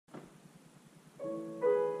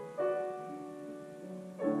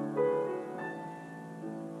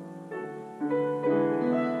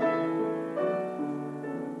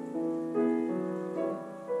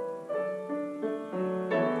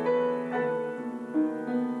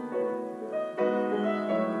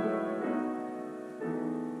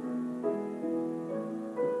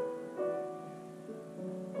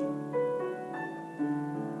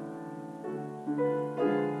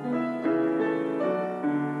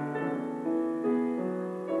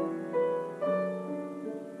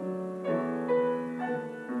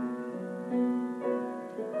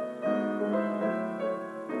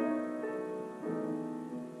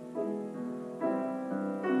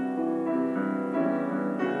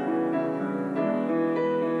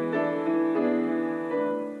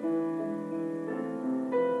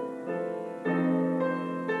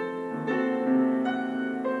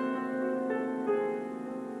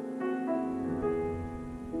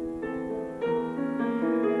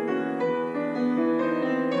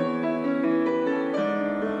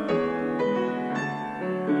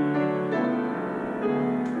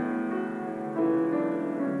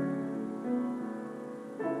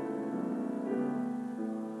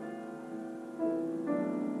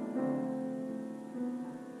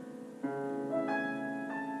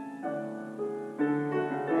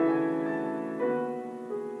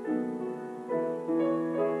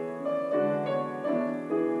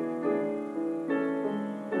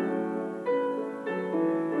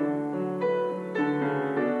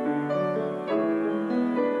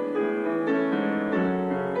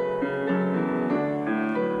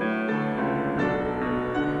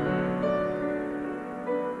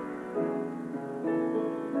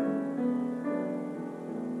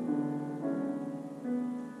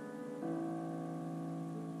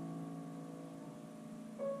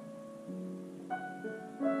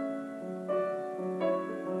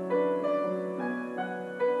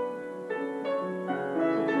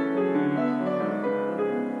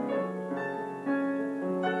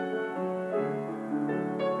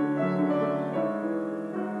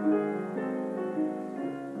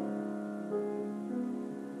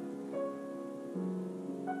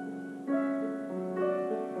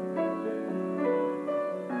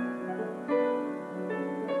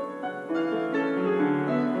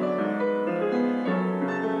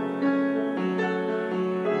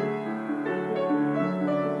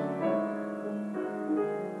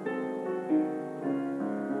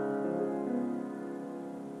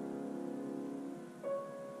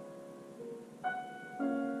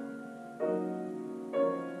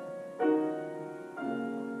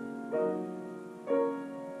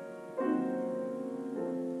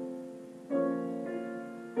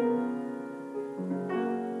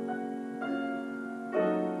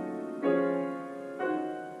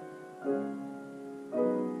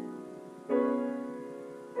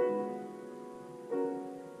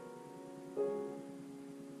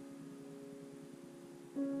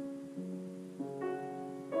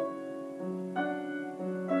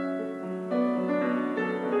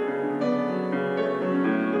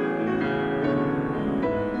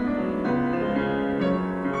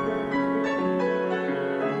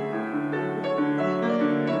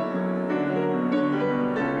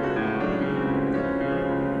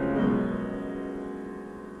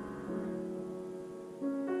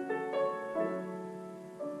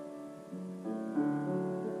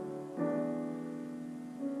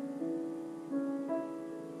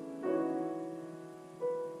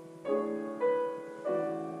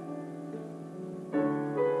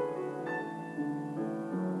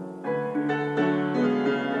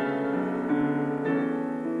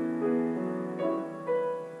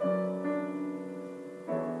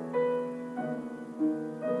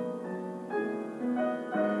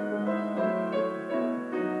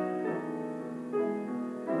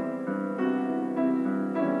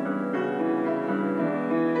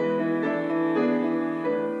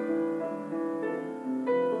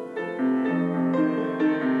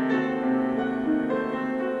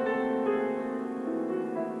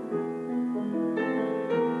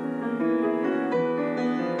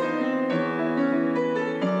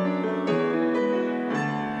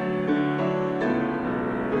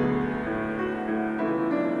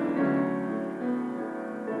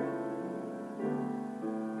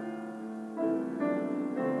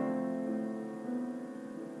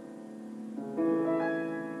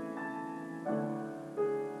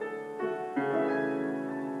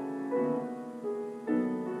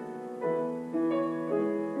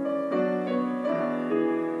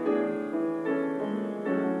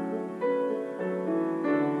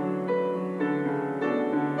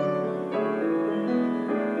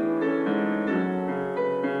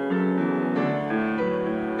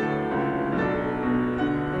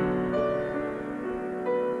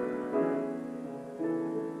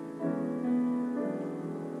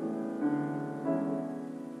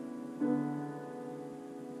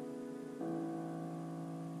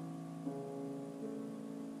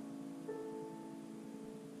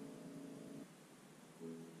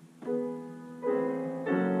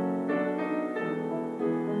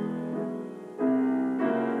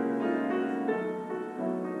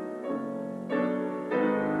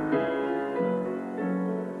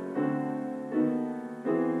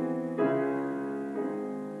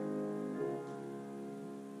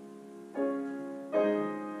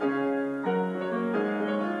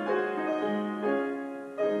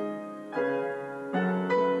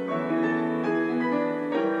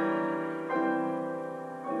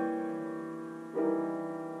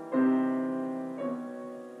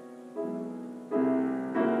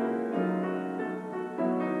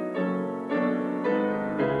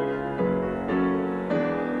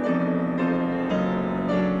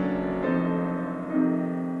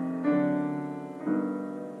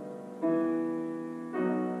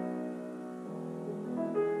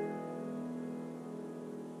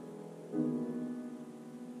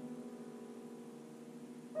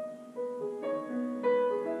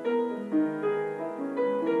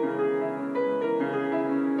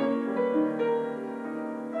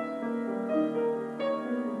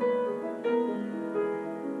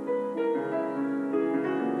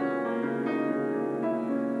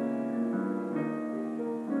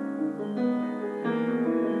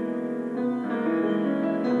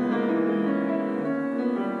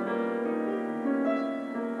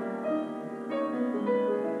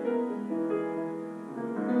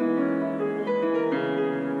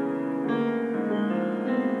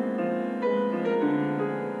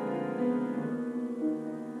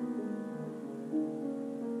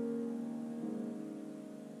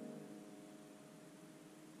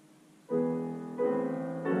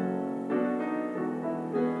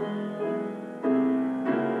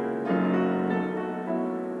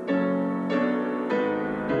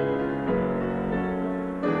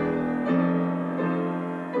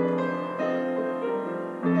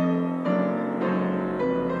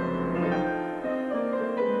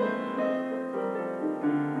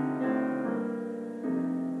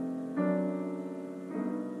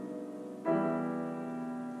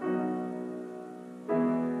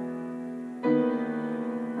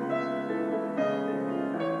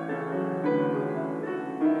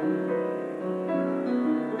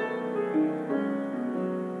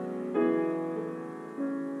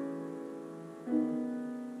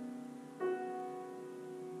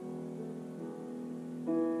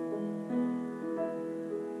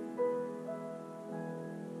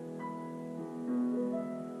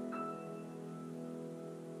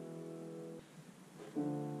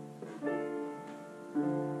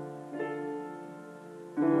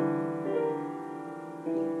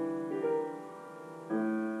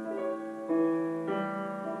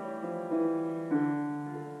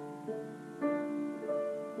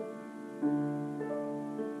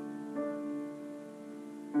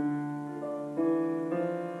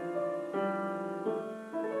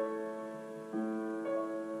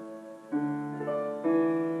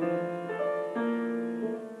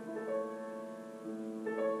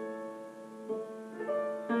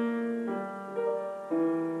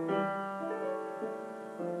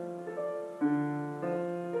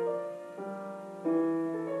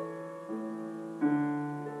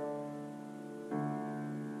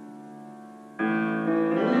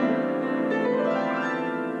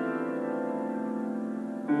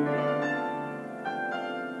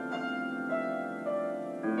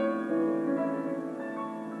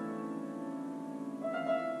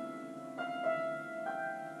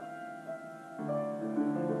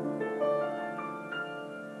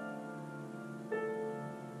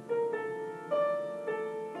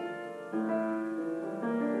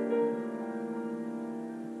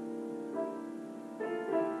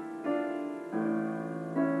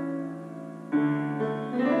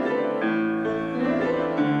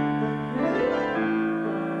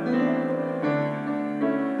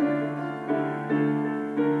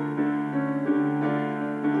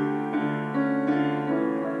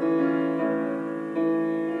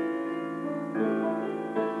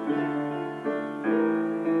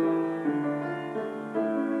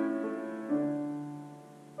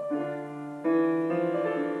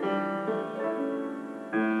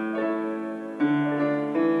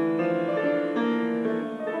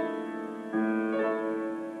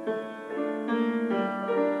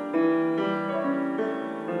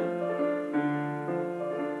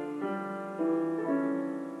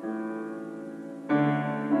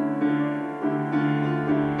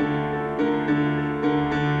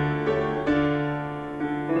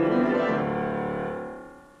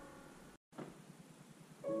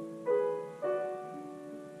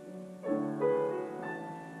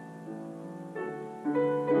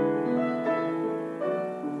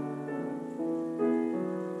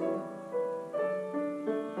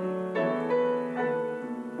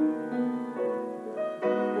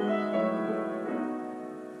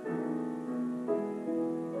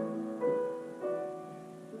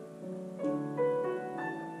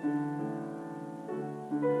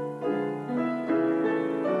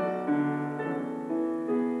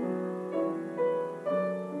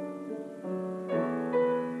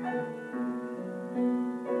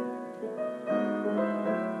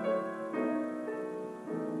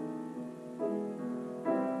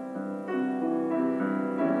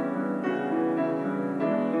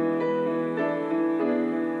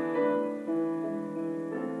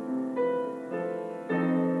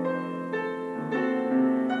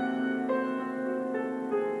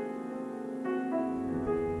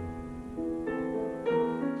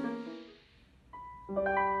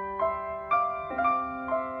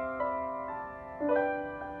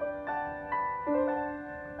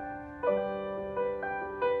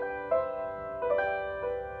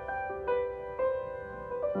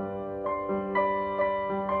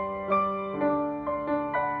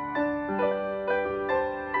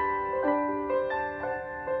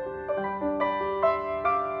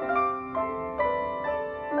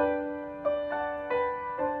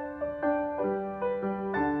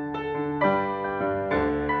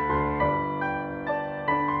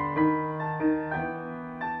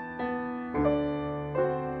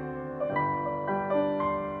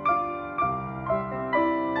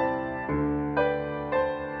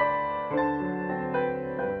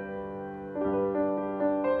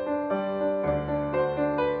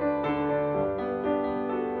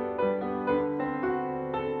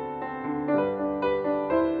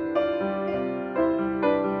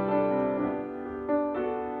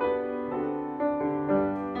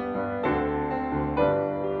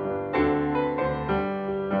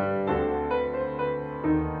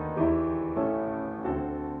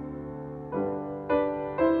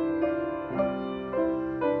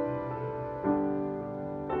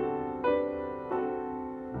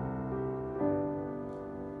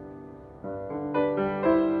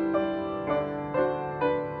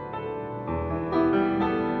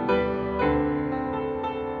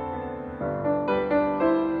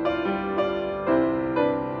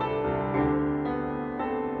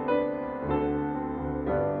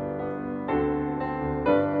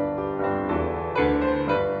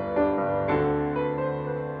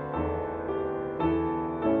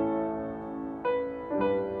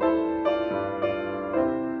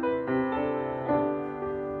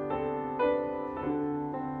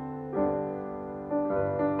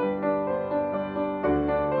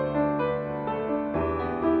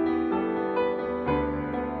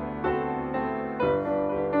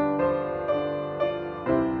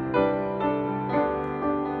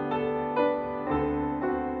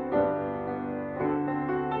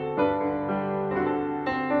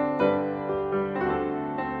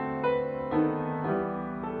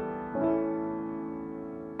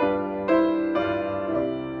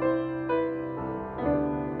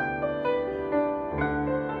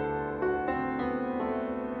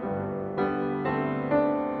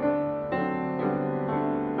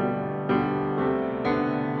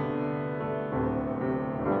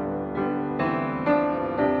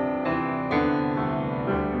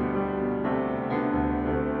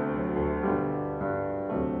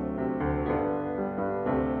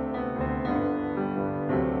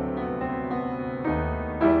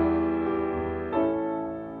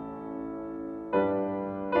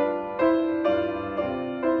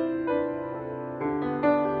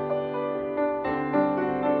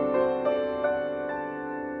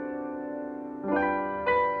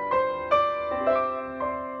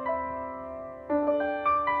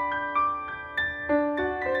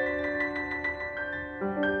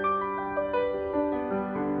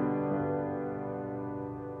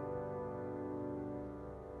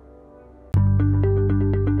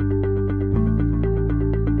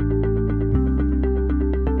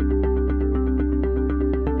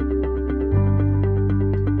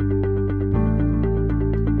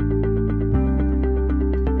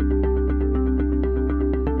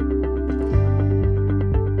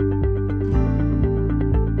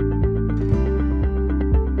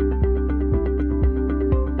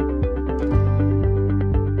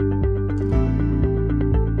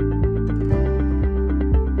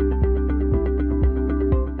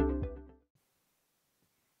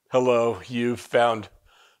Hello, you've found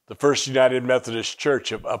the First United Methodist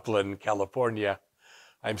Church of Upland, California.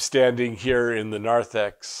 I'm standing here in the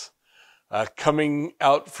narthex, coming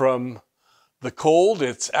out from the cold.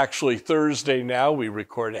 It's actually Thursday now. We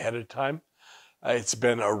record ahead of time. It's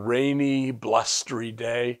been a rainy, blustery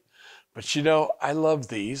day, but you know, I love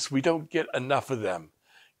these. We don't get enough of them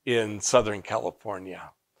in Southern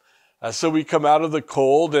California. So we come out of the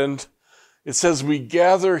cold, and it says we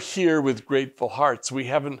gather here with grateful hearts. We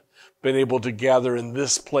haven't been able to gather in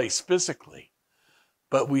this place physically,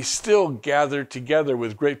 but we still gather together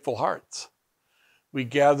with grateful hearts. We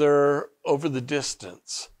gather over the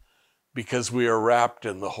distance because we are wrapped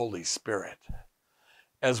in the Holy Spirit.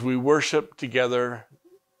 As we worship together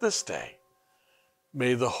this day,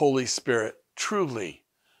 may the Holy Spirit truly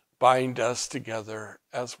bind us together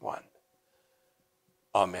as one.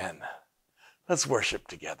 Amen. Let's worship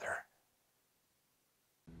together.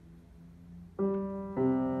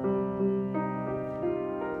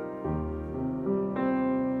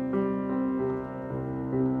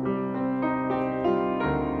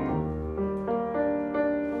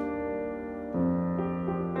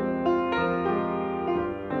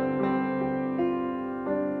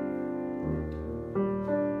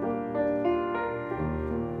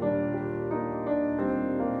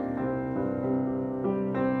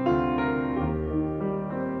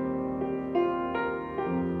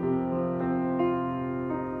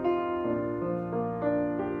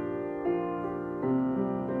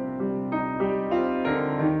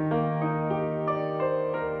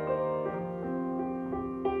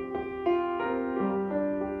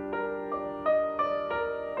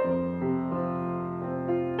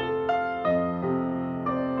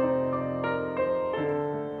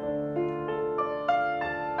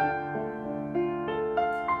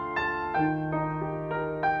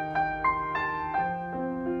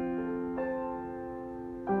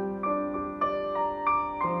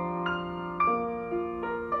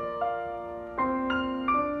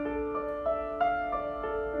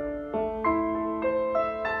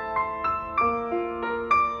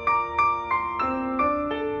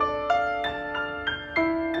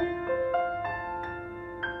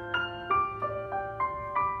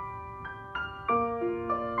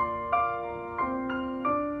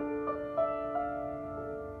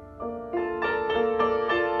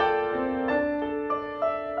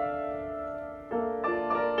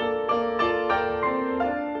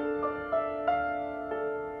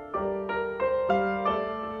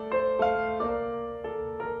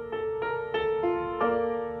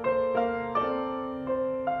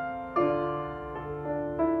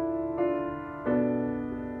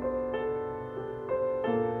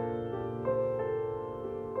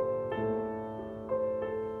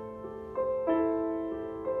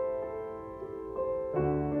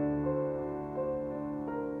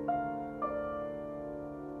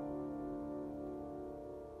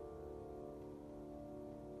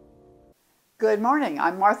 Good morning.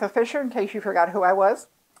 I'm Martha Fisher, in case you forgot who I was.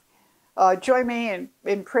 Join me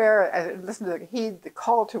in prayer and listen to heed the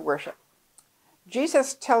call to worship.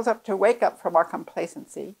 Jesus tells us to wake up from our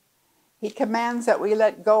complacency. He commands that we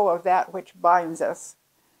let go of that which binds us.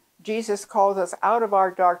 Jesus calls us out of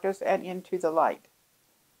our darkness and into the light.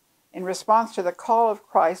 In response to the call of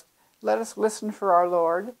Christ, let us listen for our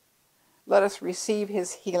Lord. Let us receive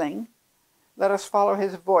his healing. Let us follow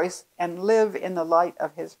his voice and live in the light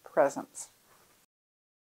of his presence.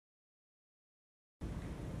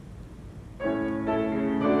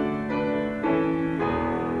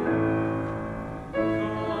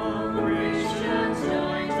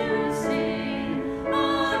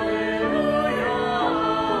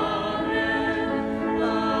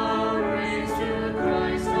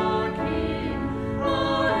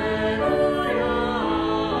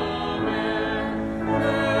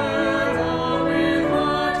 Let all with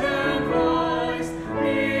heart and voice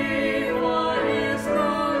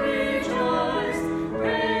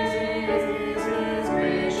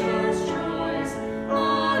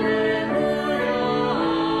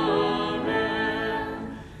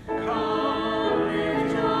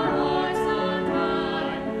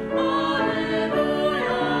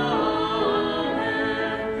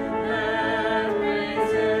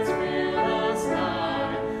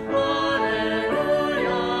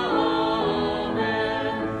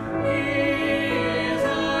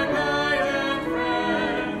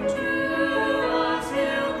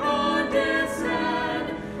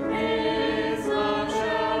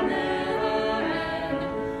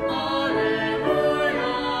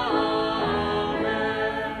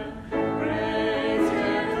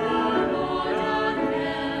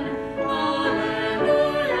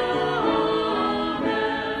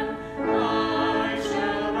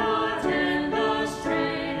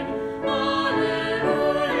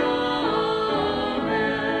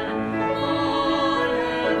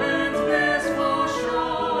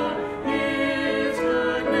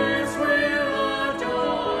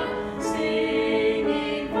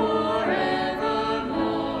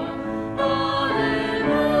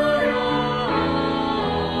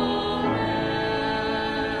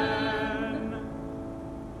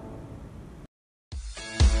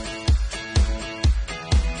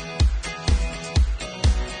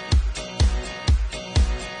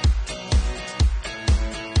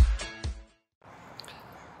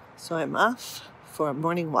So I'm off for a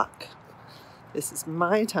morning walk. This is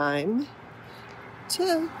my time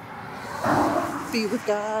to be with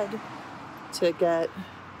God, to get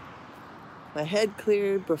my head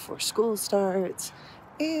cleared before school starts,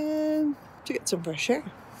 and to get some fresh air.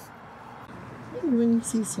 Maybe when you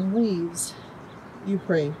see some leaves, you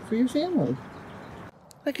pray for your family.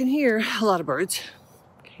 I can hear a lot of birds.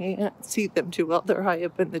 Can't see them too well. They're high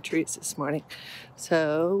up in the trees this morning.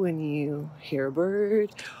 So when you hear a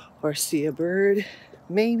bird or see a bird,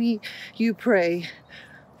 maybe you pray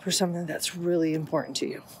for something that's really important to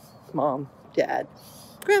you. Mom, dad,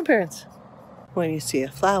 grandparents. When you see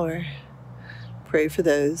a flower, pray for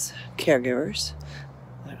those caregivers,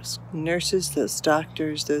 those nurses, those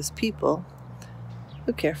doctors, those people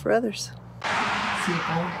who care for others. See,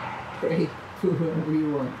 I pray for whoever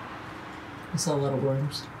you want. I saw a lot of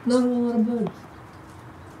worms, not a lot of bugs.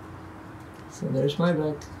 So there's my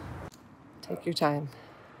bug. Take your time.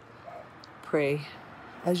 Pray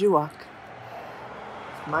as you walk.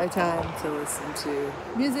 It's my time to listen to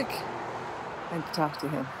music and to talk to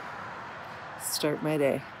Him. Start my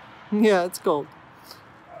day. Yeah, it's cold,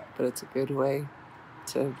 but it's a good way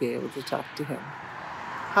to be able to talk to Him.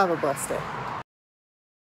 Have a blessed day.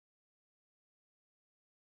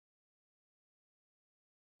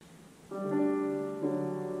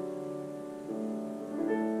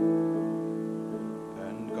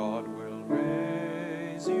 And God will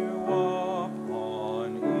raise you up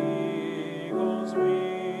on eagle's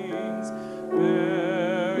wings,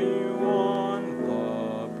 bear you on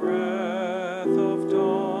the breath of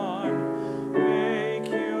dawn, make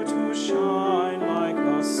you to shine like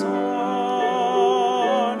the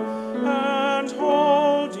sun, and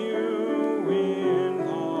hold you in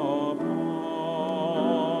the palm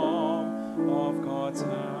of God's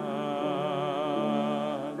hand.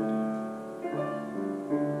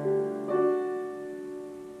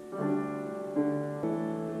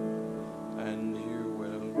 And you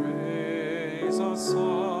will raise us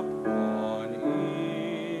up on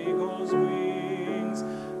eagle's wings,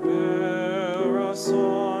 bear us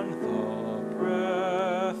on the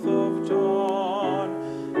breath of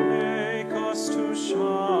dawn, make us to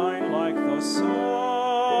shine like the sun,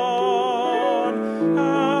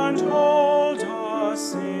 and hold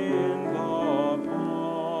us in the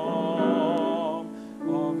palm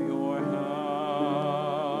of your hand.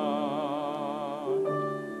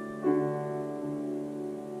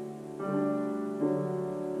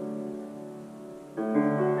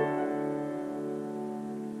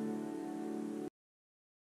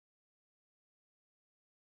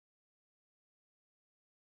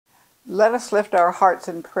 Let us lift our hearts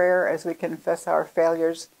in prayer as we confess our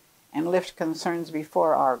failures and lift concerns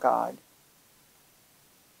before our God.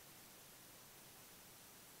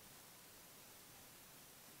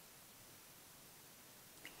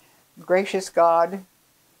 Gracious God,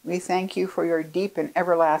 we thank you for your deep and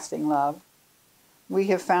everlasting love. We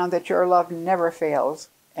have found that your love never fails,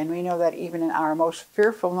 and we know that even in our most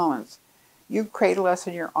fearful moments, you cradle us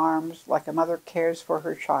in your arms like a mother cares for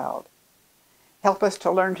her child. Help us to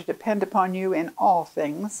learn to depend upon you in all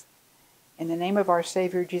things. In the name of our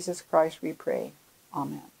Savior Jesus Christ we pray.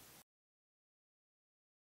 Amen.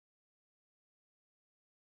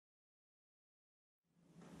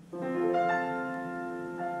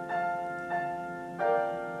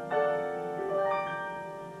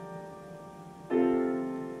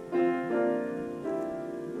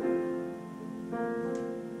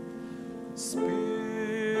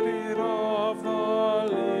 Spirit of the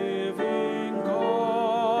living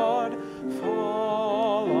God,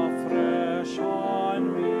 fall afresh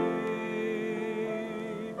on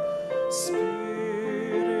me.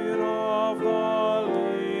 Spirit of the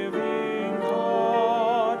living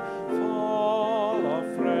God, fall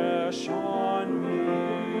afresh on me.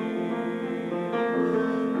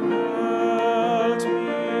 Melt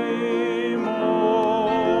me,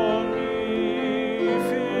 mold me,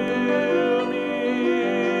 fill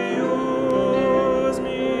me, use me.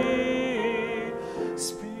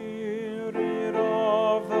 Spirit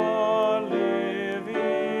of the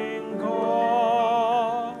living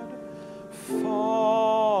God,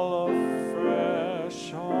 fall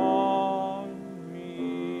afresh on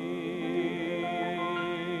me.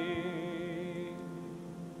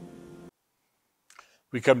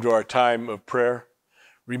 We come to our time of prayer,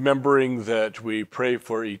 remembering that we pray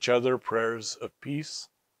for each other, prayers of peace.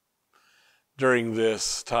 During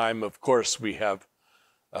this time, of course, we have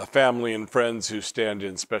family and friends who stand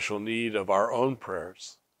in special need of our own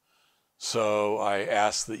prayers. So I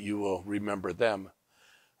ask that you will remember them.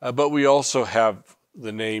 But we also have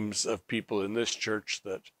the names of people in this church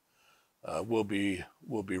that will be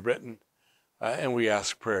written. and we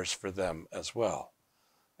ask prayers for them as well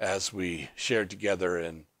as we share together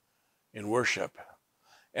in worship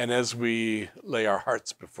and as we lay our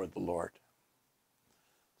hearts before the Lord.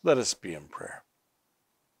 Let us be in prayer.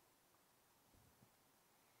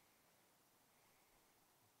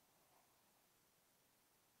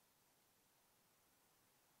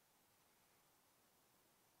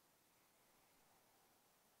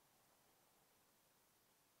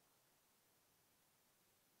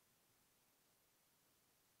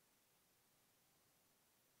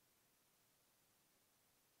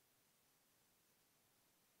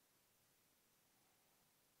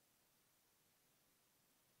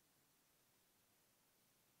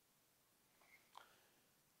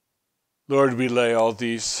 Lord, we lay all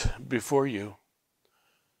these before you,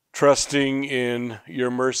 trusting in your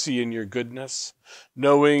mercy and your goodness,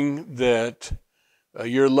 knowing that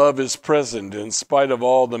your love is present in spite of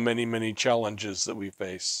all the many, many challenges that we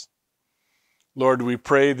face. Lord, we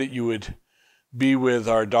pray that you would be with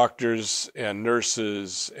our doctors and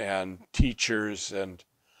nurses and teachers and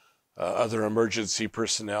other emergency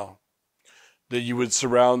personnel, that you would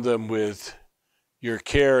surround them with your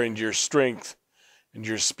care and your strength and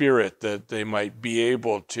your spirit, that they might be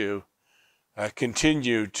able to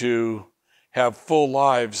continue to have full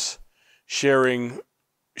lives, sharing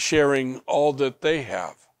all that they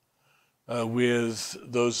have with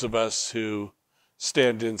those of us who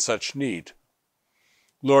stand in such need.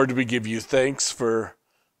 Lord, we give you thanks for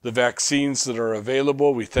the vaccines that are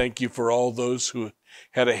available. We thank you for all those who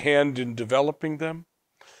had a hand in developing them.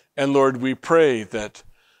 And Lord, we pray that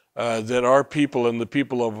our people and the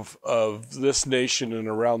people of this nation and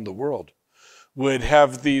around the world would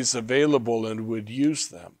have these available and would use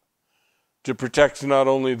them to protect not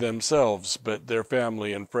only themselves, but their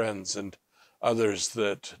family and friends and others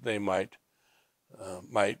that they might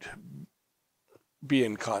be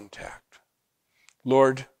in contact.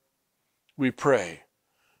 Lord, we pray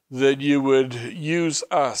that you would use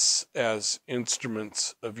us as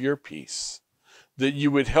instruments of your peace, that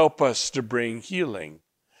you would help us to bring healing.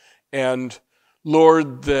 And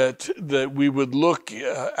Lord, that we would look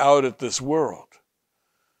out at this world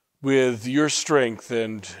with your strength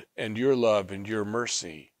and your love and your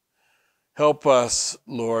mercy. Help us,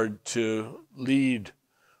 Lord, to lead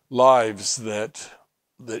lives that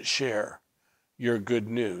share your good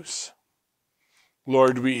news.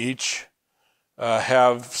 Lord, we each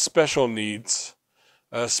have special needs,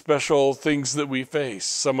 special things that we face.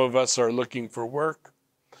 Some of us are looking for work.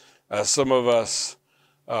 Some of us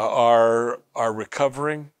are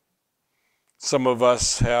recovering. Some of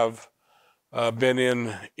us have been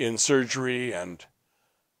in surgery and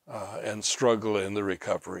struggle in the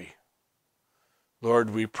recovery.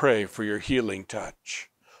 Lord, we pray for your healing touch.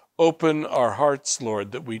 Open our hearts,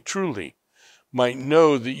 Lord, that we truly might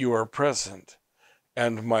know that you are present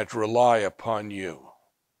and might rely upon you.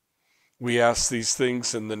 We ask these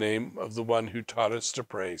things in the name of the one who taught us to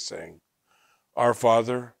pray, saying, Our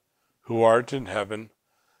Father, who art in heaven,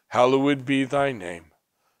 hallowed be thy name.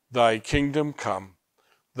 Thy kingdom come,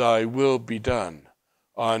 thy will be done,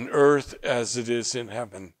 on earth as it is in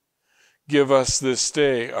heaven. Give us this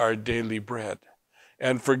day our daily bread,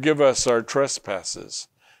 and forgive us our trespasses,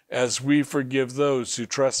 as we forgive those who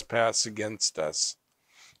trespass against us.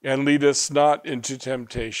 And lead us not into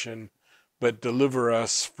temptation, but deliver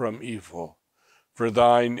us from evil. For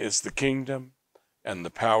thine is the kingdom, and the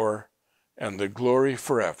power, and the glory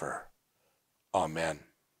forever. Amen.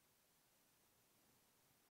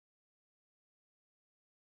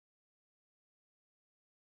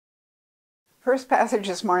 First passage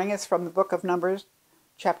this morning is from the book of Numbers,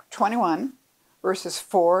 chapter 21, verses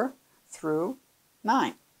 4 through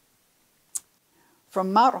 9.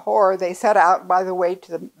 From Mount Hor they set out by the way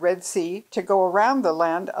to the Red Sea to go around the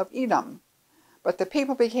land of Edom. But the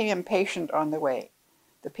people became impatient on the way.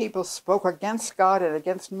 The people spoke against God and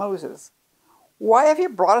against Moses. Why have you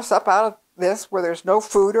brought us up out of this where there's no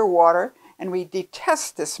food or water, and we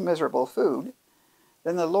detest this miserable food?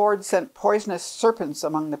 Then the Lord sent poisonous serpents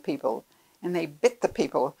among the people, and they bit the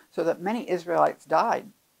people so that many Israelites died.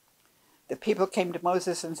 The people came to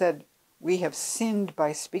Moses and said, We have sinned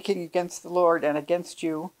by speaking against the Lord and against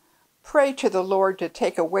you. Pray to the Lord to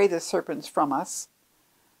take away the serpents from us.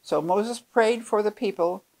 So Moses prayed for the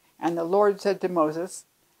people, and the Lord said to Moses,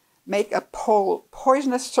 Make a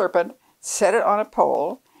poisonous serpent, set it on a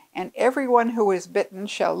pole, and everyone who is bitten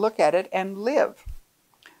shall look at it and live.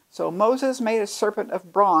 So Moses made a serpent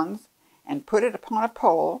of bronze and put it upon a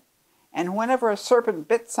pole, and whenever a serpent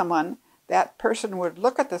bit someone, that person would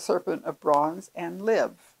look at the serpent of bronze and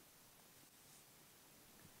live.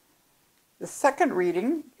 The second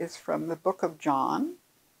reading is from the book of John,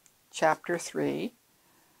 chapter 3,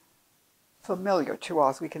 familiar to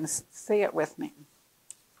all, so we can say it with me.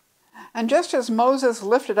 And just as Moses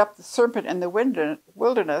lifted up the serpent in the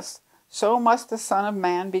wilderness, so must the Son of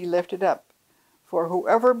Man be lifted up. For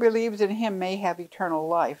whoever believes in him may have eternal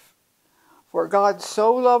life. For God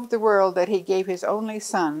so loved the world that he gave his only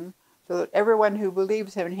Son, so that everyone who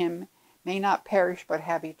believes in him may not perish but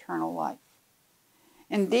have eternal life.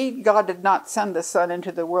 Indeed, God did not send the Son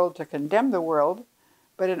into the world to condemn the world,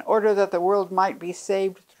 but in order that the world might be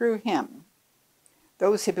saved through him.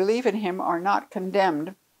 Those who believe in him are not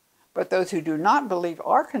condemned, but those who do not believe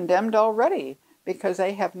are condemned already, because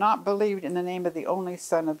they have not believed in the name of the only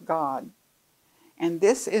Son of God. And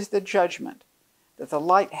this is the judgment, that the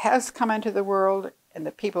light has come into the world, and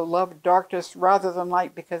the people loved darkness rather than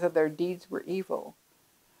light because of their deeds were evil.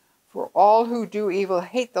 For all who do evil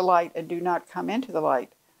hate the light and do not come into the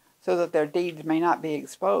light, so that their deeds may not be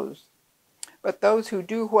exposed. But those who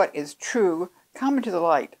do what is true come into the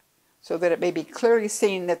light, so that it may be clearly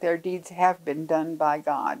seen that their deeds have been done by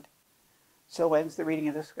God. So ends the reading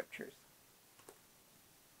of the Scriptures.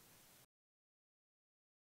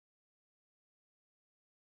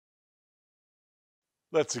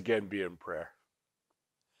 Let's again be in prayer.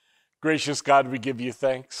 Gracious God, we give you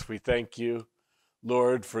thanks. We thank you,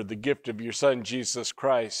 Lord, for the gift of your Son, Jesus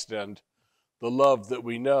Christ, and the love that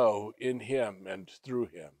we know in him and through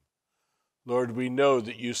him. Lord, we know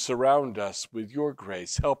that you surround us with your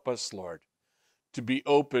grace. Help us, Lord, to be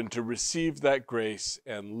open to receive that grace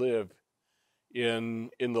and live in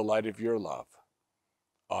the light of your love.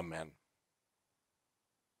 Amen.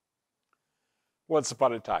 Once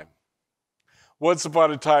upon a time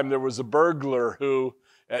there was a burglar who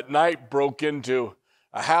at night broke into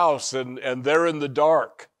a house and there in the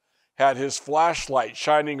dark had his flashlight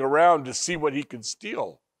shining around to see what he could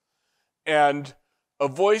steal. And a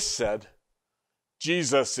voice said,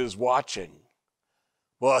 "Jesus is watching."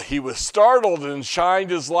 Well, he was startled and shined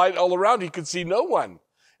his light all around. He could see no one.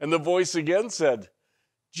 And the voice again said,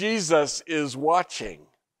 "Jesus is watching."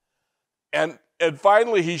 And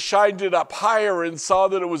finally he shined it up higher and saw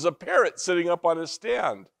that it was a parrot sitting up on a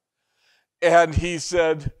stand. And he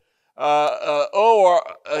said,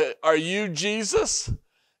 are you Jesus?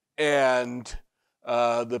 And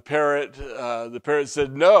the parrot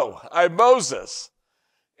said, "No, I'm Moses."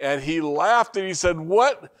 And he laughed and he said,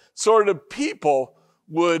 "What sort of people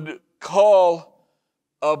would call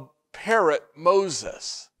a parrot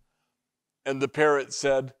Moses?" And the parrot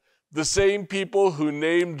said, "The same people who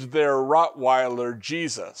named their Rottweiler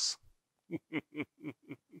Jesus."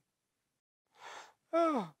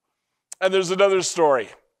 And there's another story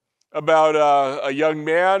about a young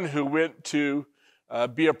man who went to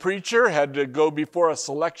be a preacher, had to go before a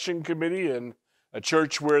selection committee in a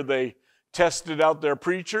church where they tested out their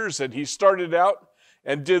preachers, and he started out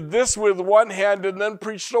and did this with one hand and then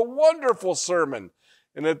preached a wonderful sermon,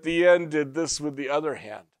 and at the end did this with the other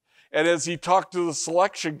hand. And as he talked to the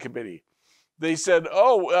selection committee, they said,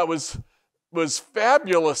 "Oh, that was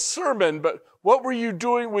fabulous sermon, but what were you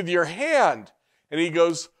doing with your hand?" And he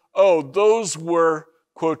goes, "Oh, those were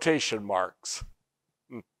quotation marks."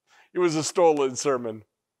 It was a stolen sermon.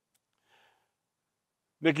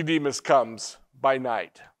 Nicodemus comes by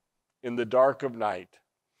night, in the dark of night,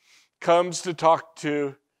 comes to talk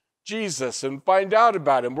to Jesus and find out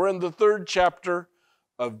about him. We're in the 3rd chapter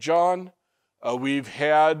of John. We've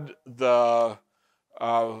had the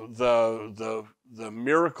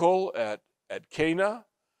miracle at Cana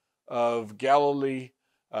of Galilee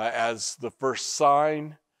as the first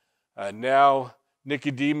sign. Now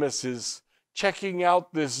Nicodemus is checking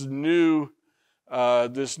out this new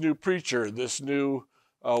preacher, this new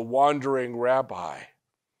wandering rabbi,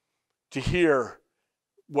 to hear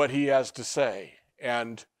what he has to say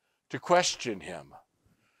and to question him.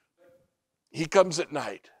 He comes at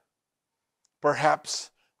night,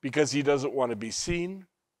 perhaps because he doesn't want to be seen,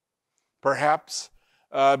 perhaps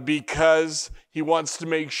because he wants to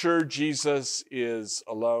make sure Jesus is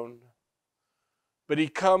alone. But he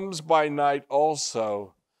comes by night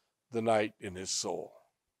also, the night in his soul,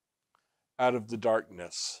 out of the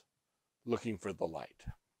darkness, looking for the light.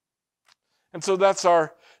 And so that's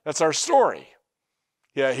our story.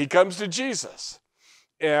 Yeah, he comes to Jesus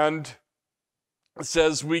and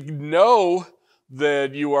says, "We know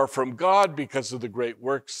that you are from God because of the great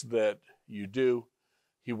works that you do."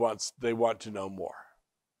 They want to know more.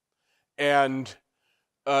 And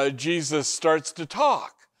Jesus starts to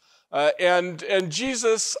talk. And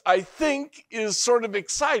Jesus, I think, is sort of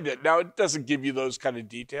excited. Now, it doesn't give you those kind of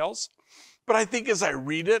details, but I think as I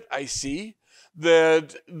read it, I see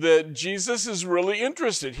that Jesus is really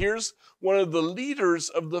interested. Here's one of the leaders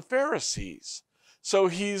of the Pharisees. So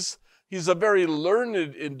he's He's a very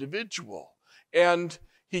learned individual. And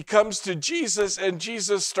he comes to Jesus, and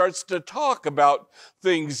Jesus starts to talk about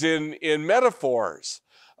things in metaphors,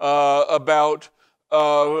 about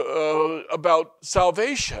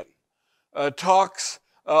salvation. Talks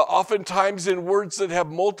oftentimes in words that have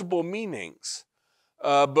multiple meanings,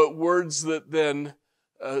 but words that then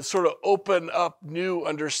sort of open up new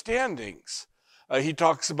understandings. He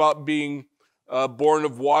talks about being born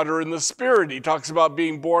of water and the Spirit. He talks about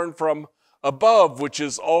being born from above, which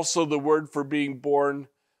is also the word for being born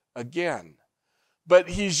again. But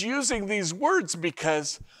he's using these words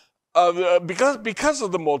because of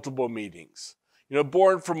the multiple meanings.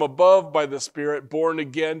 Born from above by the Spirit, born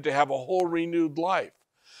again to have a whole renewed life.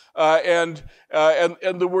 And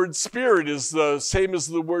the word Spirit is the same as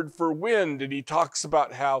the word for wind. And he talks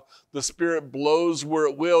about how the Spirit blows where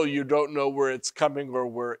it will. You don't know where it's coming or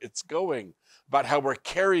where it's going. About how we're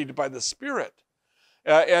carried by the Spirit.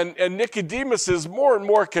 And Nicodemus is more and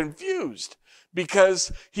more confused because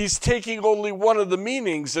he's taking only one of the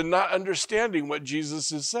meanings and not understanding what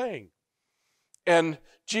Jesus is saying. And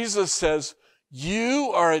Jesus says,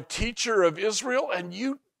 "You are a teacher of Israel and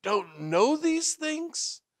you don't know these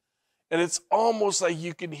things?" And it's almost like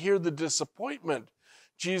you can hear the disappointment.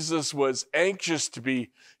 Jesus was anxious to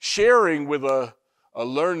be sharing with a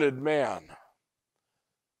learned man.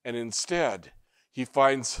 And instead, he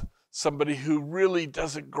finds somebody who really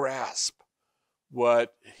doesn't grasp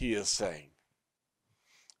what he is saying.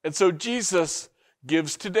 And so Jesus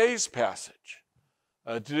gives today's passage.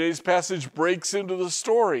 Today's passage breaks into the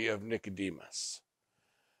story of Nicodemus.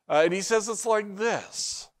 And he says it's like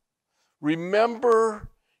this. Remember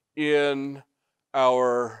in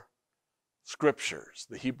our scriptures,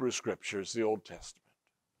 the Hebrew scriptures, the Old Testament.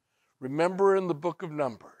 Remember in the book of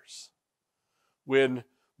Numbers, when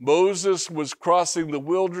Moses was crossing the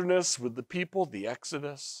wilderness with the people, the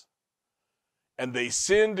Exodus, and they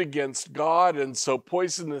sinned against God, and so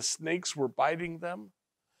poisonous snakes were biting them.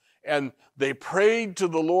 And they prayed to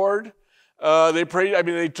the Lord.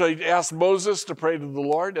 They asked Moses to pray to the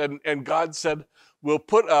Lord, and God said, "We'll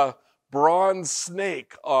put a bronze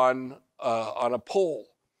snake on a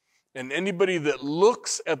pole. And anybody that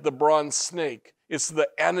looks at the bronze snake, it's the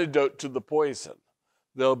antidote to the poison.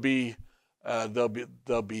 They'll be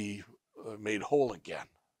made whole again."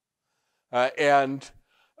 And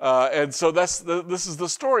so this is the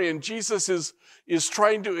story. And Jesus is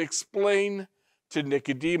trying to explain to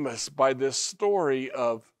Nicodemus by this story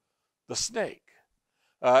of the snake.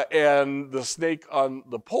 And the snake on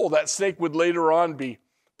the pole, that snake would later on be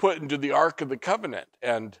put into the Ark of the Covenant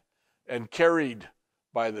and carried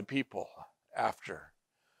by the people after.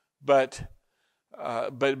 But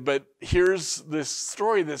here's this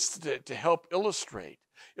story that's to help illustrate.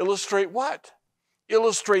 Illustrate what?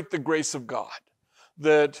 Illustrate the grace of God.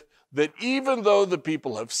 That even though the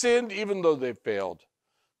people have sinned, even though they've failed,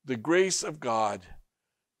 the grace of God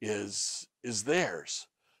is theirs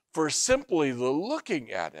for simply the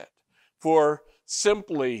looking at it, for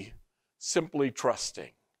simply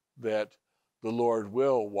trusting that the Lord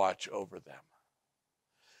will watch over them.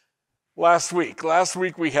 Last week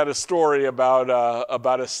we had a story about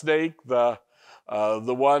a snake, the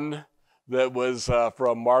one that was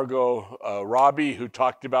from Margot Robbie, who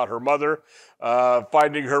talked about her mother,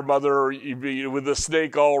 finding her mother with a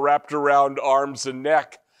snake all wrapped around arms and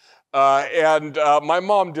neck. And my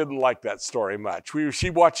mom didn't like that story much. She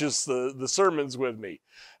watches the sermons with me.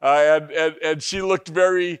 And she looked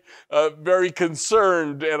very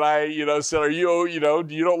concerned. And I, said, you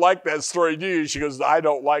don't like that story, do you? She goes, "I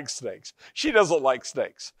don't like snakes." She doesn't like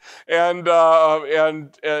snakes. And I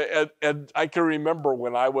can remember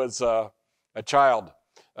when I was a child,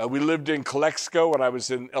 we lived in Calexico when I was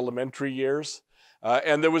in elementary years.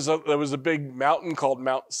 And there was a big mountain called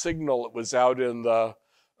Mount Signal. It was out in the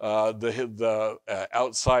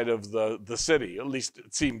outside of the city. At least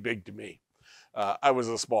it seemed big to me. I was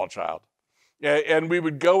a small child, and we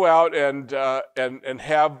would go out and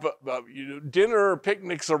have dinner or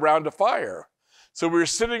picnics around a fire. So we were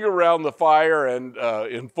sitting around the fire and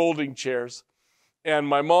in folding chairs, and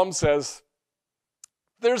my mom says,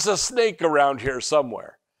 "There's a snake around here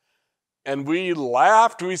somewhere." And we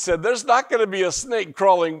laughed. We said, "There's not going to be a snake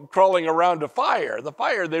crawling around a fire. The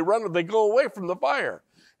fire, they go away from the fire."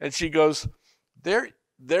 And she goes,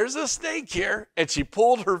 "There's a snake here." And she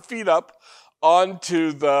pulled her feet up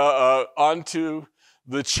onto the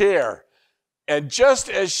chair. And just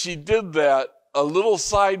as she did that, a little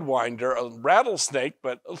sidewinder, a rattlesnake,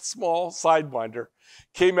 but a small sidewinder,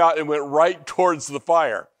 came out and went right towards the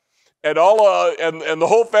fire. and the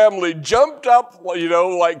whole family jumped up,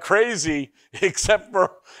 like crazy, except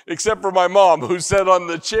for my mom, who sat on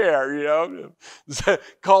the chair,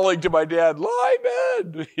 calling to my dad,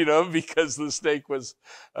 "Lyman," because the snake was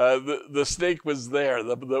the snake was there,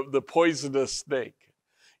 the poisonous snake.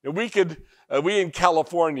 And we in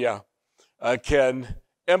California can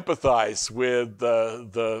empathize with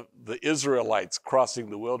the Israelites crossing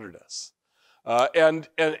the wilderness. And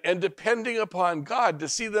depending upon God to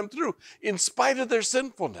see them through in spite of their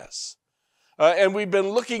sinfulness. And we've been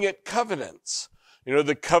looking at covenants,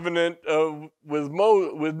 the covenant with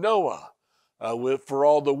Noah, for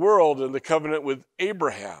all the world, and the covenant with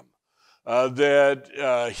Abraham,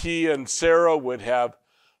 that he and Sarah would have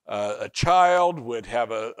a child, would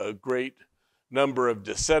have a great number of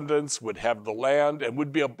descendants, would have the land, and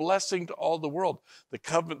would be a blessing to all the world. The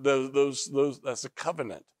covenant, that's a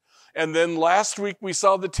covenant. And then last week we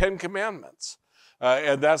saw the Ten Commandments,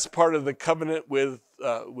 and that's part of the covenant with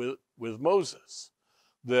Moses,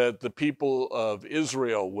 that the people of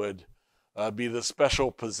Israel would be the special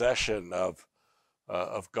possession of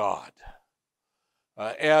God,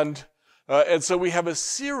 and so we have a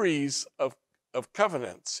series of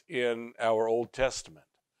covenants in our Old Testament,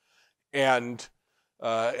 and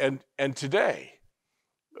today,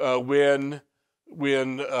 when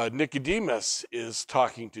Nicodemus is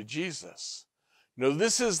talking to Jesus,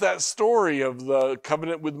 this is that story of the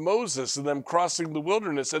covenant with Moses and them crossing the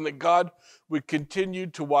wilderness, and that God would continue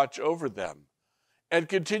to watch over them and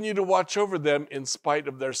continue to watch over them in spite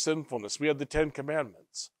of their sinfulness. We have the Ten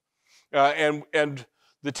Commandments, and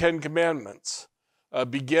the Ten Commandments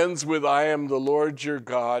begins with, "I am the Lord your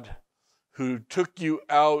God who took you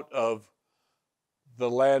out of the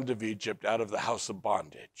land of Egypt, out of the house of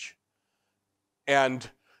bondage."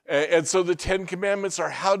 And so the Ten Commandments are,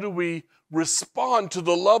 how do we respond to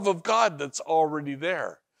the love of God that's already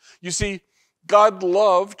there? You see, God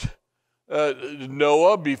loved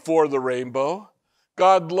Noah before the rainbow.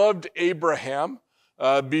 God loved Abraham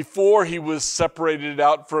before he was separated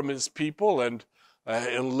out from his people and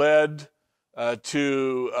led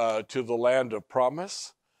to the land of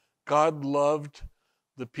promise. God loved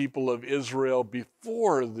the people of Israel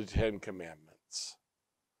before the Ten Commandments.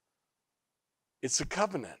 It's a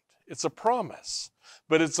covenant. It's a promise.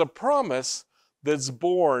 But it's a promise that's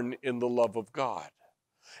born in the love of God.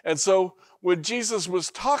 And so what Jesus was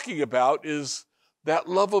talking about is that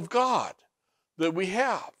love of God that we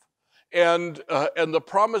have, and the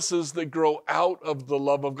promises that grow out of the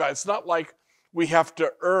love of God. It's not like we have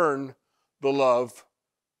to earn the love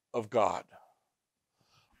of God.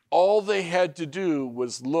 All they had to do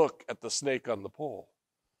was look at the snake on the pole,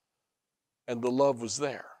 and the love was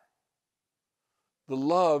there. The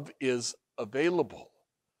love is available,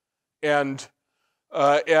 and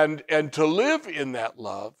to live in that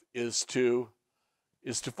love is to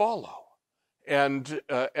follow, and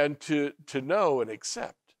to know and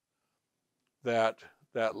accept that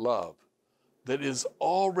love that is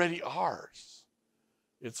already ours.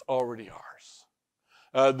 It's already ours.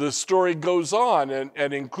 The story goes on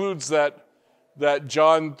and includes that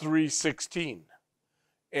John 3:16,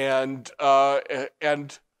 and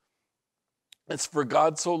it's for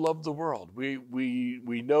God so loved the world.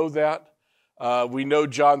 We know that. We know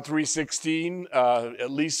John 3:16,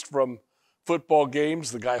 at least from football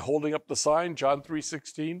games, the guy holding up the sign, John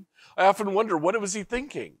 3:16. I often wonder, what was he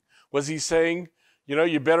thinking? Was he saying,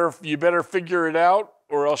 you better figure it out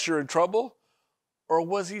or else you're in trouble? Or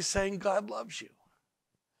was he saying God loves you?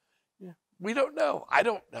 We don't know. I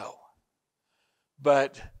don't know.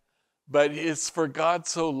 But it's for God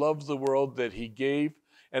so loved the world that he gave,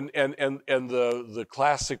 and the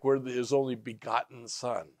classic word, his only begotten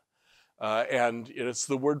Son. And it's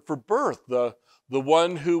the word for birth, the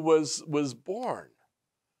one who was born,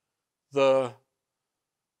 the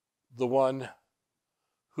one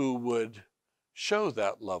who would show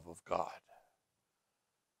that love of God.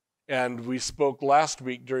 And we spoke last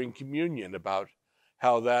week during communion about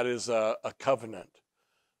how that is a covenant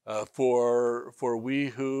for we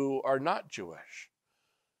who are not Jewish.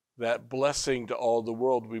 That blessing to all the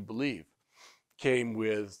world, we believe, came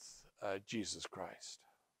with Jesus Christ.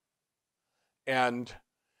 And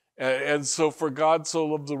so for God so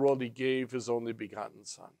loved the world, he gave his only begotten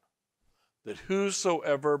Son, that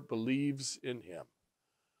whosoever believes in him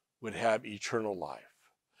would have eternal life.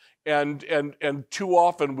 And too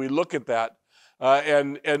often we look at that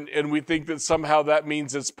and we think that somehow that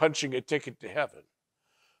means it's punching a ticket to heaven.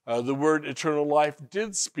 The word eternal life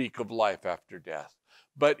did speak of life after death,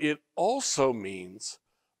 but it also means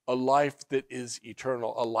a life that is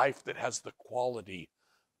eternal, a life that has the quality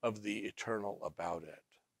of the eternal about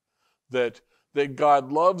it. that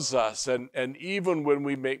God loves us, and even when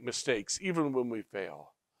we make mistakes, even when we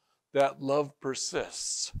fail, that love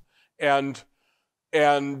persists. And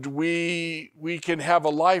we can have a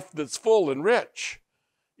life that's full and rich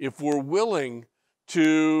if we're willing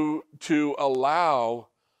to allow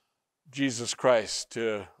Jesus Christ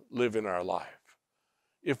to live in our life.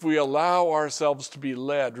 If we allow ourselves to be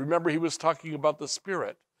led, remember he was talking about the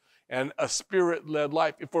Spirit and a Spirit-led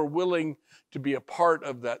life. If we're willing to be a part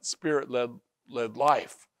of that Spirit-led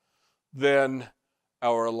life, then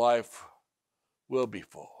our life will be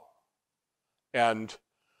full. And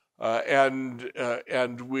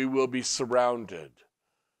we will be surrounded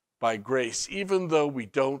by grace. Even though we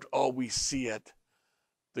don't always see it,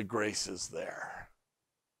 the grace is there.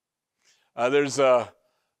 There's a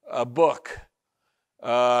book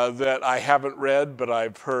that I haven't read, but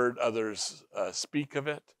I've heard others speak of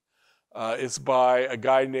it. It's by a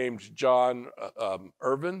guy named John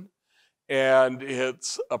Irvin, and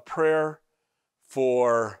it's a prayer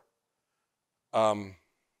for Owen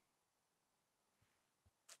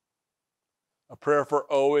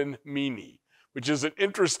Meany, which is an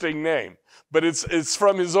interesting name, but it's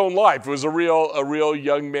from his own life. It was a real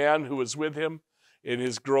young man who was with him in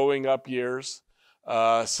his growing up years.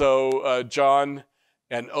 So John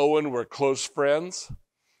and Owen were close friends,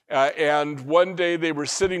 and one day they were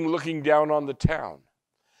sitting looking down on the town,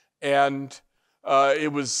 and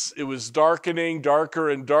it was darkening, darker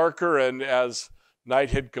and darker, and as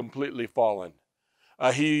night had completely fallen,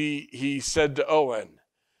 he said to Owen,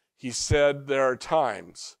 he said, "There are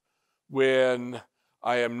times when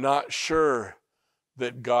I am not sure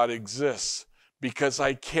that God exists because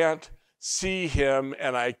I can't see him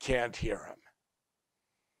and I can't hear him."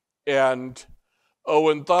 And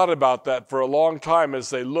Owen thought about that for a long time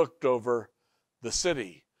as they looked over the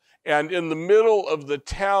city. And in the middle of the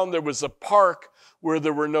town, there was a park where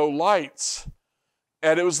there were no lights,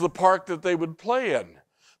 and it was the park that they would play in.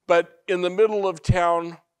 But in the middle of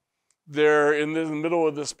town, there, in the middle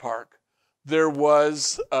of this park, there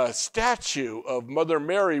was a statue of Mother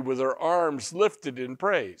Mary with her arms lifted in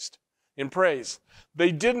praise.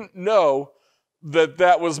 They didn't know that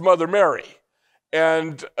that was Mother Mary.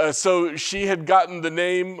 And so she had gotten the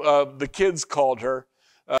name, the kids called her,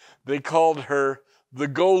 they called her the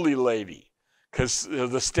Goalie Lady, because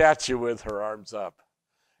the statue with her arms up.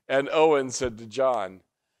 And Owen said to John,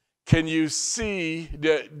 "Can you see,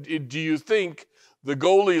 do you think the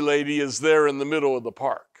Goalie Lady is there in the middle of the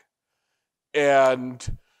park?"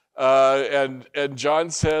 And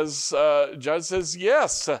John says,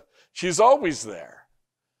 "Yes, she's always there."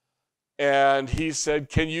 And he said,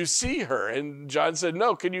 "Can you see her?" And John said,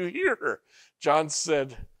 "No." "Can you hear her?" John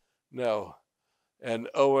said, "No." And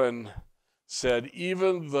Owen said,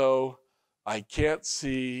 "Even though I can't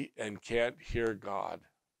see and can't hear God,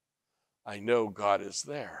 I know God is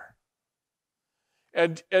there."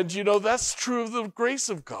 And you know, that's true of the grace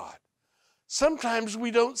of God. Sometimes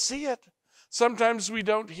we don't see it. Sometimes we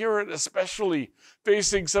don't hear it, especially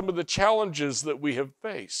facing some of the challenges that we have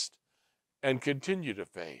faced and continue to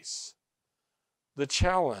face. The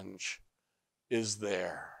challenge is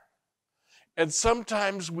there. And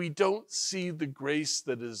sometimes we don't see the grace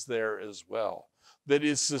that is there as well, that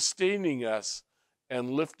is sustaining us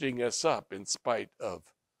and lifting us up in spite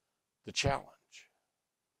of the challenge.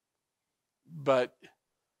 But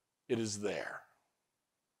it is there.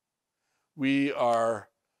 We are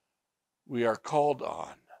called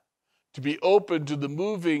on to be open to the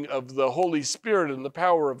moving of the Holy Spirit and the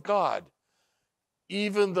power of God,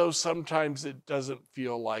 even though sometimes it doesn't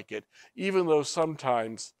feel like it, even though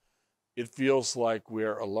sometimes it feels like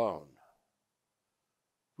we're alone.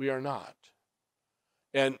 We are not.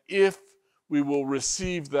 And if we will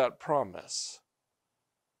receive that promise,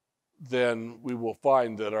 then we will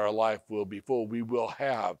find that our life will be full. We will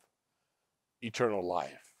have eternal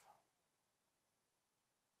life.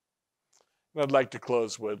 And I'd like to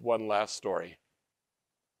close with one last story.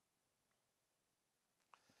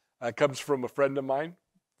 It comes from a friend of mine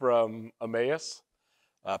from Emmaus,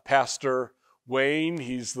 Pastor Wayne.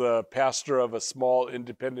 He's the pastor of a small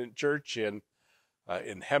independent church in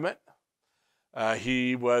Hemet.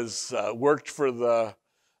 He worked for the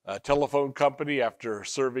telephone company after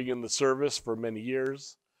serving in the service for many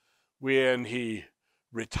years. When he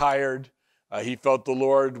retired, he felt the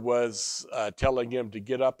Lord was telling him to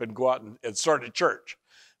get up and go out and start a church.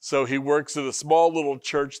 So he works at a small little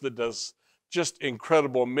church that does just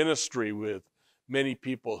incredible ministry with many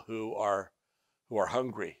people who are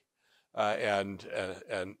hungry and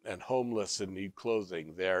homeless and need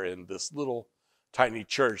clothing there in this little tiny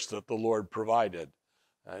church that the Lord provided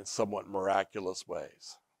in somewhat miraculous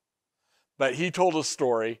ways. But he told a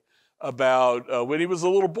story about when he was a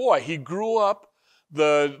little boy. He grew up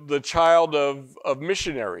the child of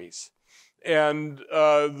missionaries, and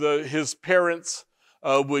his parents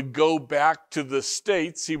would go back to the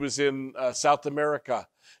States. He was in South America.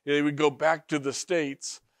 They would go back to the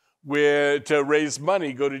States to raise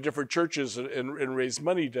money, go to different churches and raise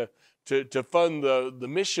money to fund the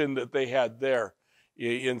mission that they had there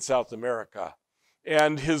in South America.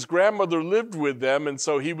 And his grandmother lived with them, and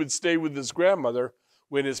so he would stay with his grandmother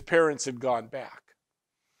when his parents had gone back.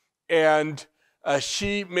 And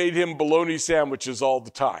she made him bologna sandwiches all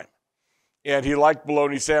the time. And he liked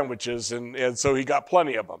bologna sandwiches, and so he got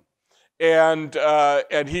plenty of them. And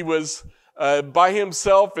he was by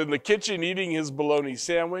himself in the kitchen eating his bologna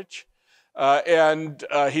sandwich. He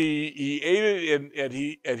ate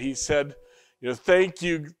it, and he said, thank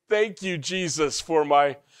you, Jesus, for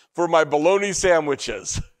my bologna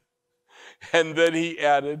sandwiches. And then he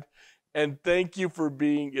added, and thank you for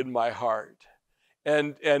being in my heart.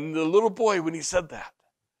 And the little boy, when he said that,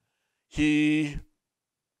 he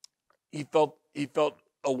felt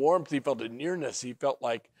a warmth, he felt a nearness, he felt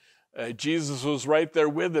like Jesus was right there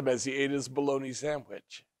with him as he ate his bologna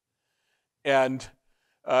sandwich. And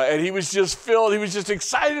he was just filled, he was just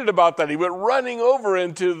excited about that. He went running over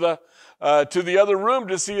into the other room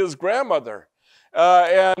to see his grandmother,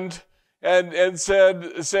 and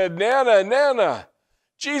said, Nana,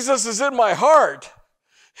 Jesus is in my heart.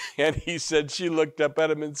 And she looked up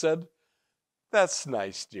at him and said, that's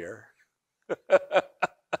nice, dear.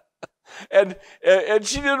 and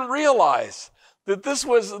she didn't realize that this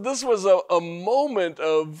was a moment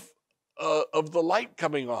of the light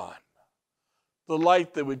coming on, the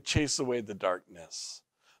light that would chase away the darkness,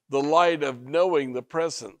 the light of knowing the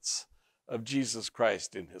presence of Jesus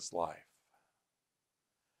Christ in his life.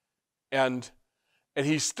 And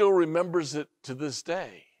he still remembers it to this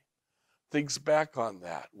day, thinks back on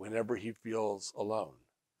that whenever he feels alone,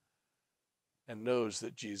 and knows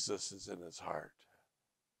that Jesus is in his heart.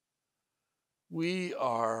 We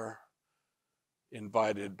are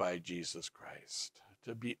invited by Jesus Christ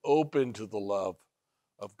to be open to the love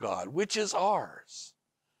of God, which is ours.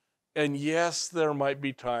 And yes, there might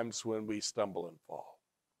be times when we stumble and fall,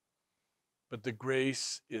 but the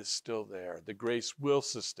grace is still there. The grace will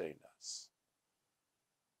sustain us.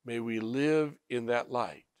 May we live in that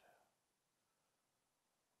light.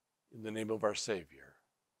 In the name of our Savior,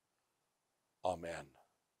 amen.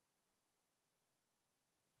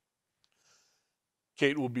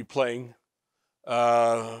 Kate will be playing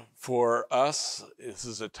for us. This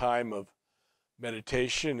is a time of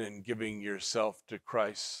meditation and giving yourself to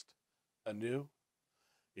Christ anew.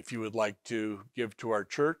 If you would like to give to our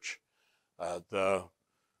church, the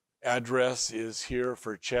address is here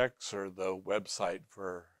for checks or the website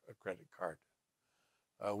for a credit card.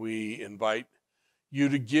 We invite you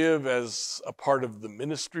to give as a part of the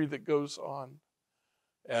ministry that goes on,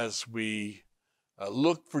 as we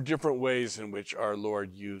look for different ways in which our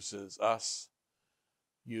Lord uses us,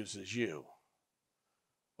 uses you.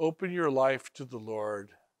 Open your life to the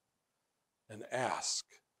Lord and ask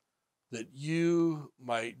that you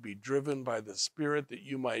might be driven by the Spirit, that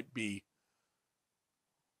you might be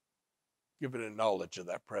given a knowledge of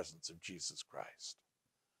that presence of Jesus Christ,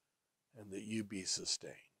 and that you be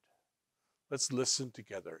sustained. Let's listen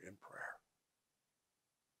together in prayer.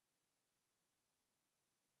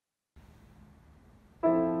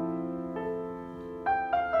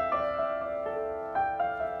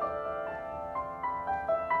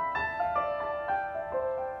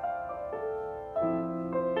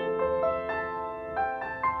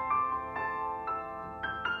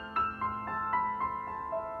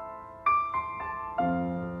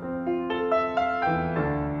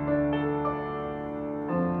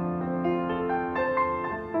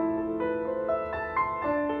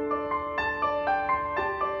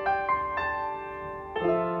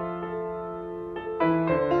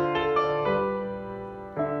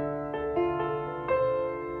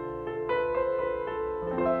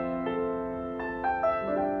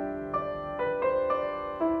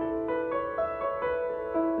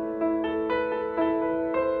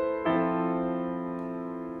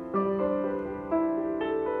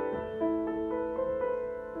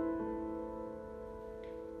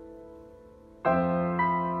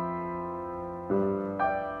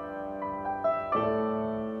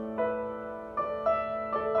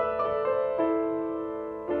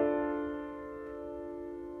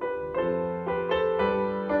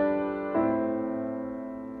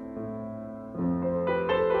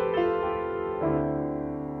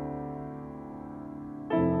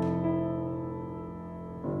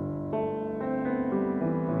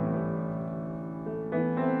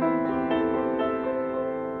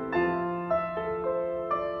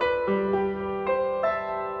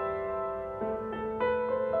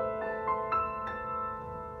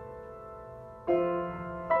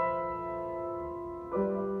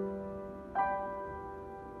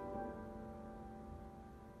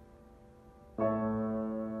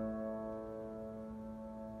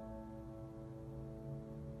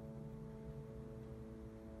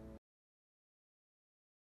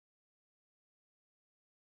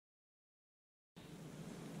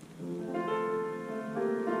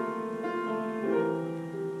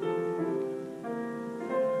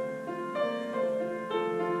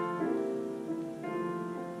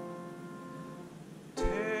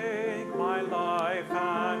 Take my life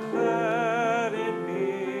and let it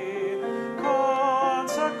be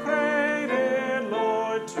consecrated,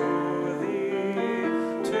 Lord, to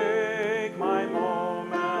Thee. Take my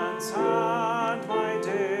moments and my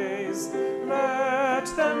days, let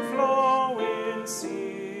them flow in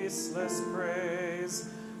ceaseless praise.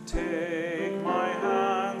 Take my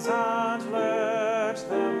hands and let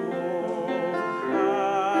them move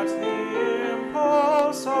at the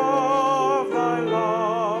impulse of Thy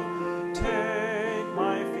love. Take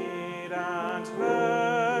my feet and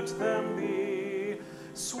let them be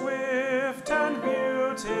swift and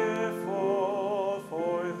beautiful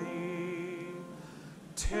for Thee.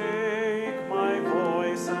 Take my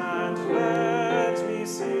voice and let me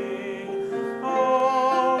sing,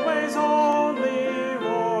 always only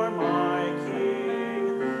roar, my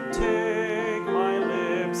King. Take my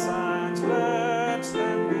lips and let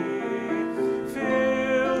them be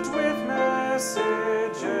filled with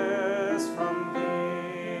messages from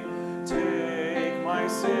Thee. Take my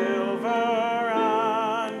silver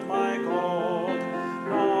and my gold,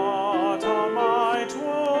 not a mite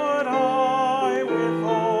would I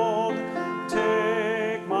withhold.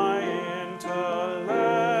 Take my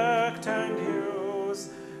intellect and use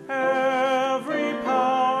every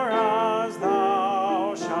power as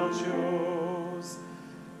Thou shalt choose.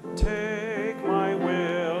 Take my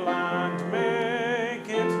will and make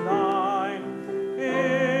it Thine.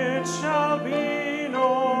 It shall be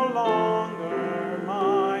no longer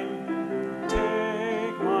mine.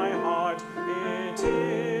 Take my heart, it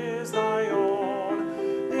is Thy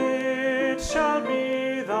own. It shall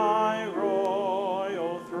be Thy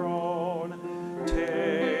royal throne.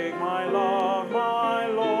 Take my love, my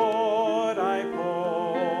Lord, I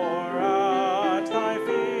pour at Thy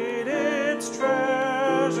feet its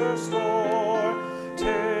treasure store.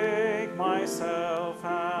 Take myself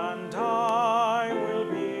and I will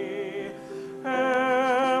be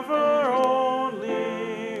ever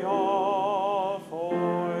only all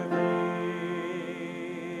for Thee.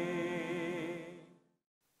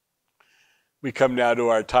 We come now to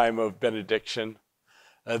our time of benediction.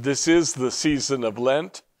 This is the season of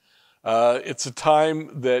Lent. It's a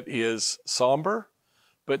time that is somber,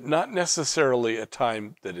 but not necessarily a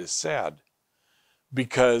time that is sad,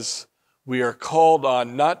 because we are called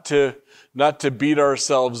on not to beat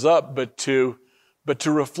ourselves up, but to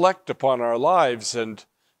reflect upon our lives and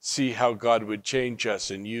see how God would change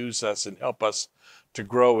us and use us and help us to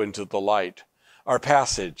grow into the light. Our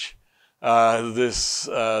passage,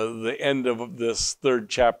 the end of this third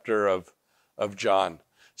chapter of John,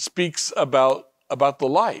 speaks about the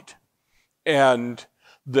light, and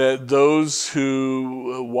that those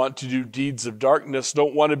who want to do deeds of darkness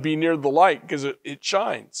don't want to be near the light because it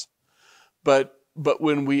shines. But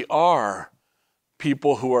when we are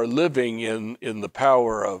people who are living in the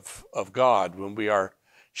power of God, when we are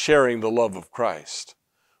sharing the love of Christ,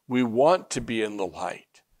 we want to be in the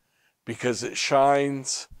light because it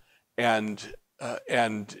shines, and our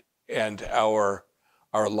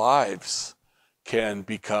lives can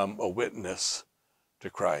become a witness to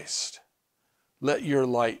Christ. Let your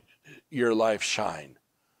life shine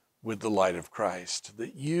with the light of Christ,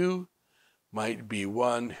 that you might be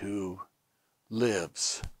one who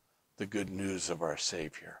lives the good news of our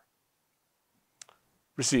Savior.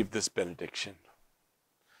 Receive this benediction.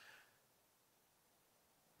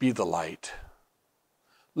 Be the light.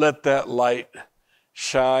 Let that light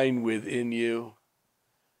shine within you.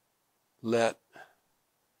 Let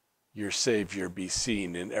your Savior be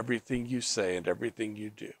seen in everything you say and everything you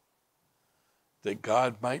do, that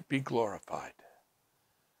God might be glorified.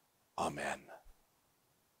 Amen.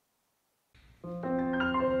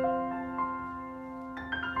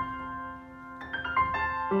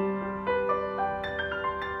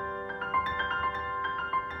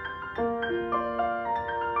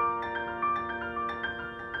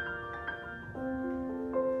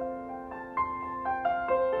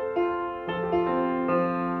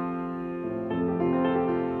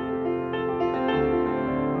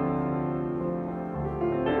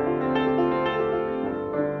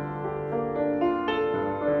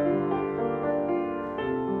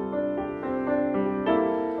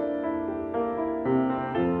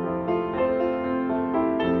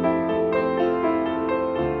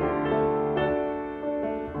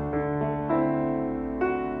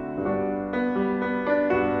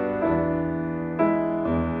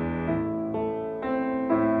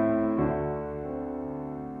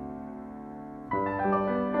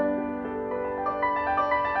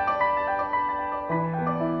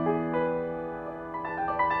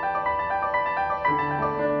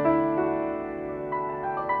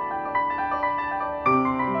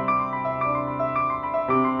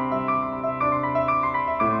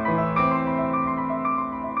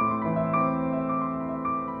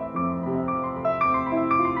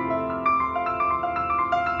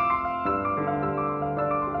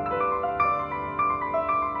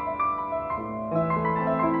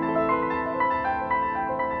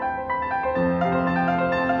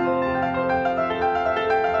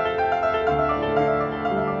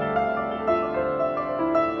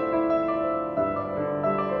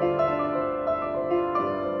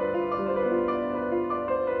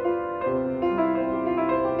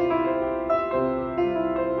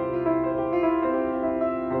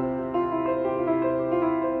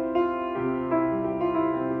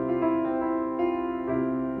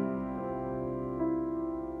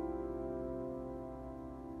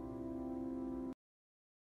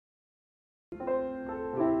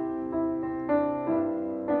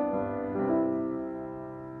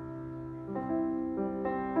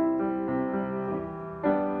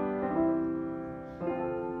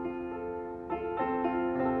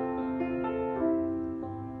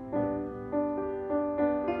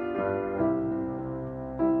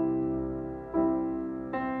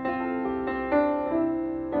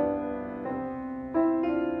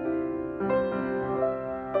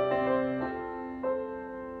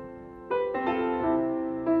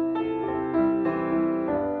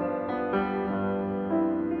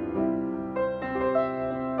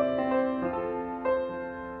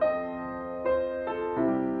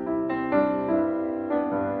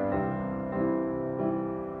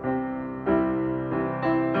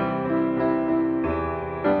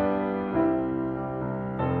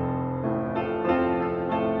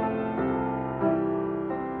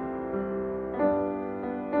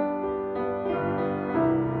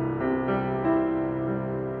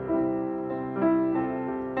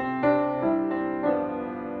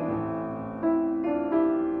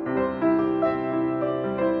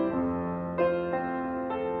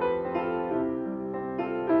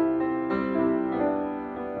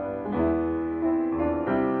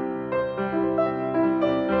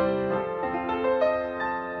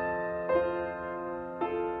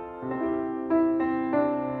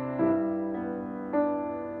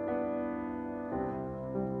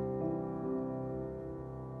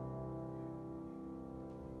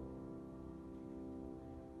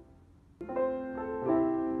 you.